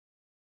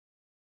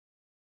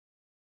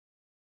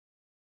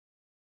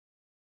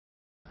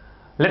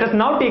Let us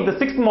now take the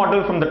sixth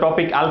model from the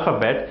topic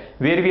alphabet,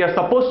 where we are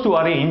supposed to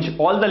arrange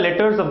all the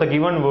letters of the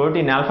given word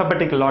in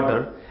alphabetical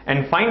order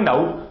and find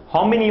out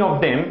how many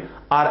of them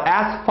are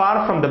as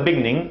far from the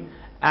beginning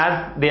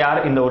as they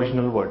are in the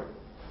original word.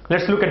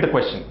 Let's look at the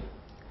question.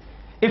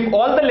 If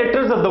all the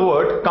letters of the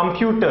word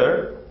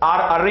computer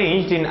are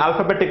arranged in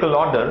alphabetical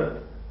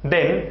order,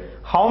 then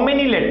how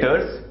many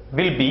letters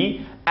will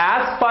be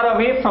as far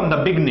away from the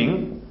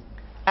beginning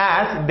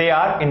as they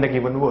are in the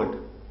given word?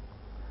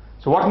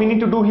 So what we need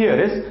to do here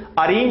is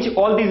arrange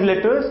all these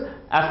letters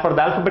as per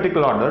the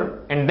alphabetical order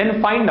and then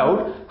find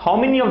out how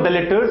many of the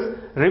letters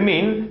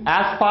remain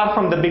as far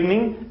from the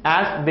beginning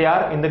as they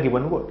are in the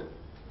given word.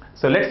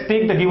 So let's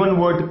take the given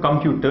word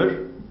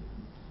computer,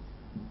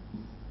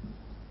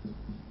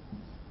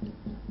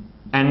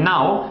 and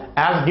now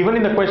as given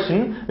in the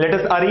question, let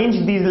us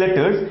arrange these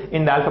letters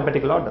in the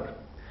alphabetical order.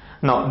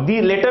 Now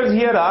the letters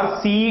here are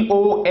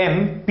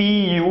C-O-M-P-U-T-E-R.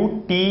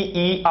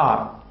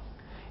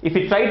 If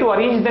we try to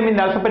arrange them in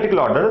the alphabetical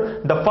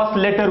order, the first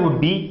letter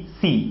would be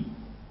C.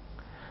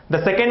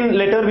 The second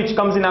letter which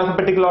comes in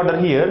alphabetical order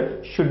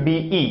here should be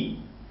E,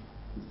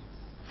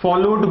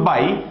 followed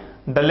by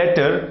the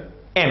letter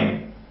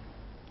M,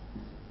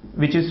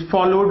 which is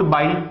followed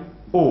by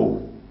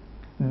O.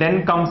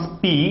 Then comes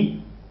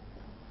P,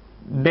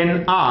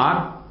 then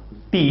R,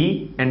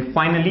 T, and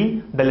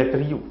finally the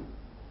letter U.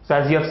 So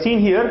as you have seen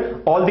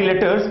here, all the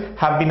letters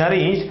have been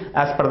arranged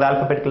as per the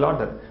alphabetical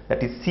order.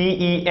 That is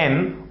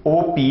C-E-M-O-P-R-T-U.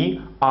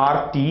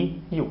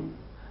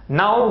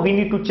 Now we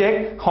need to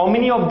check how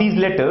many of these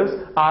letters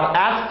are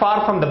as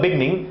far from the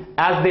beginning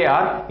as they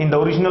are in the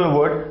original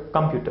word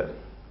computer.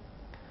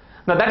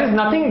 Now that is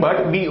nothing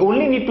but we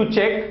only need to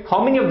check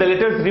how many of the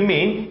letters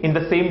remain in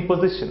the same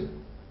position.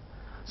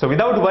 So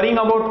without worrying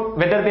about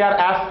whether they are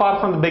as far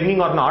from the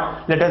beginning or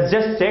not, let us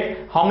just check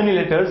how many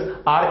letters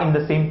are in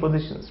the same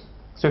positions.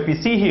 So if we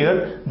see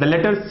here, the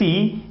letter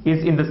C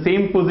is in the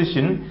same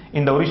position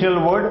in the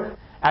original word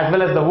as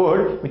well as the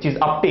word which is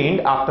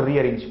obtained after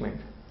rearrangement.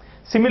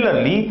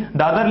 Similarly,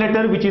 the other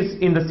letter which is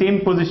in the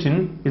same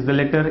position is the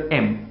letter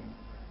M.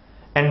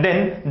 And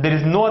then there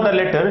is no other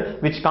letter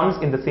which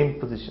comes in the same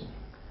position.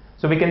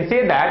 So we can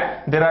say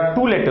that there are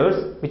two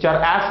letters which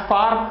are as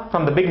far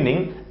from the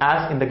beginning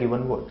as in the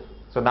given word.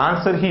 So the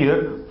answer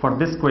here for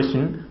this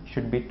question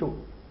should be 2.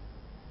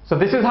 So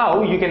this is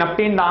how you can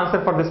obtain the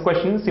answer for this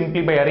question,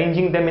 simply by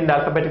arranging them in the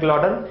alphabetical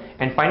order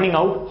and finding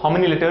out how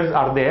many letters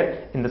are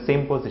there in the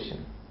same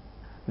position.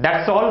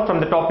 That's all from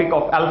the topic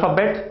of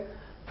alphabet.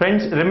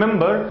 Friends,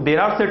 remember there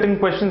are certain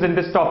questions in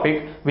this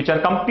topic which are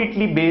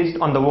completely based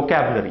on the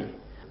vocabulary.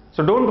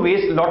 So don't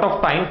waste a lot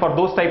of time for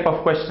those type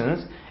of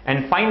questions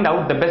and find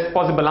out the best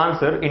possible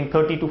answer in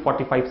 30 to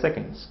 45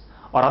 seconds.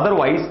 Or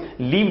otherwise,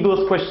 leave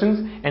those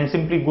questions and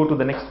simply go to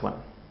the next one.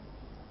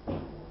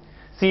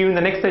 See you in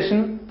the next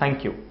session.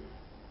 Thank you.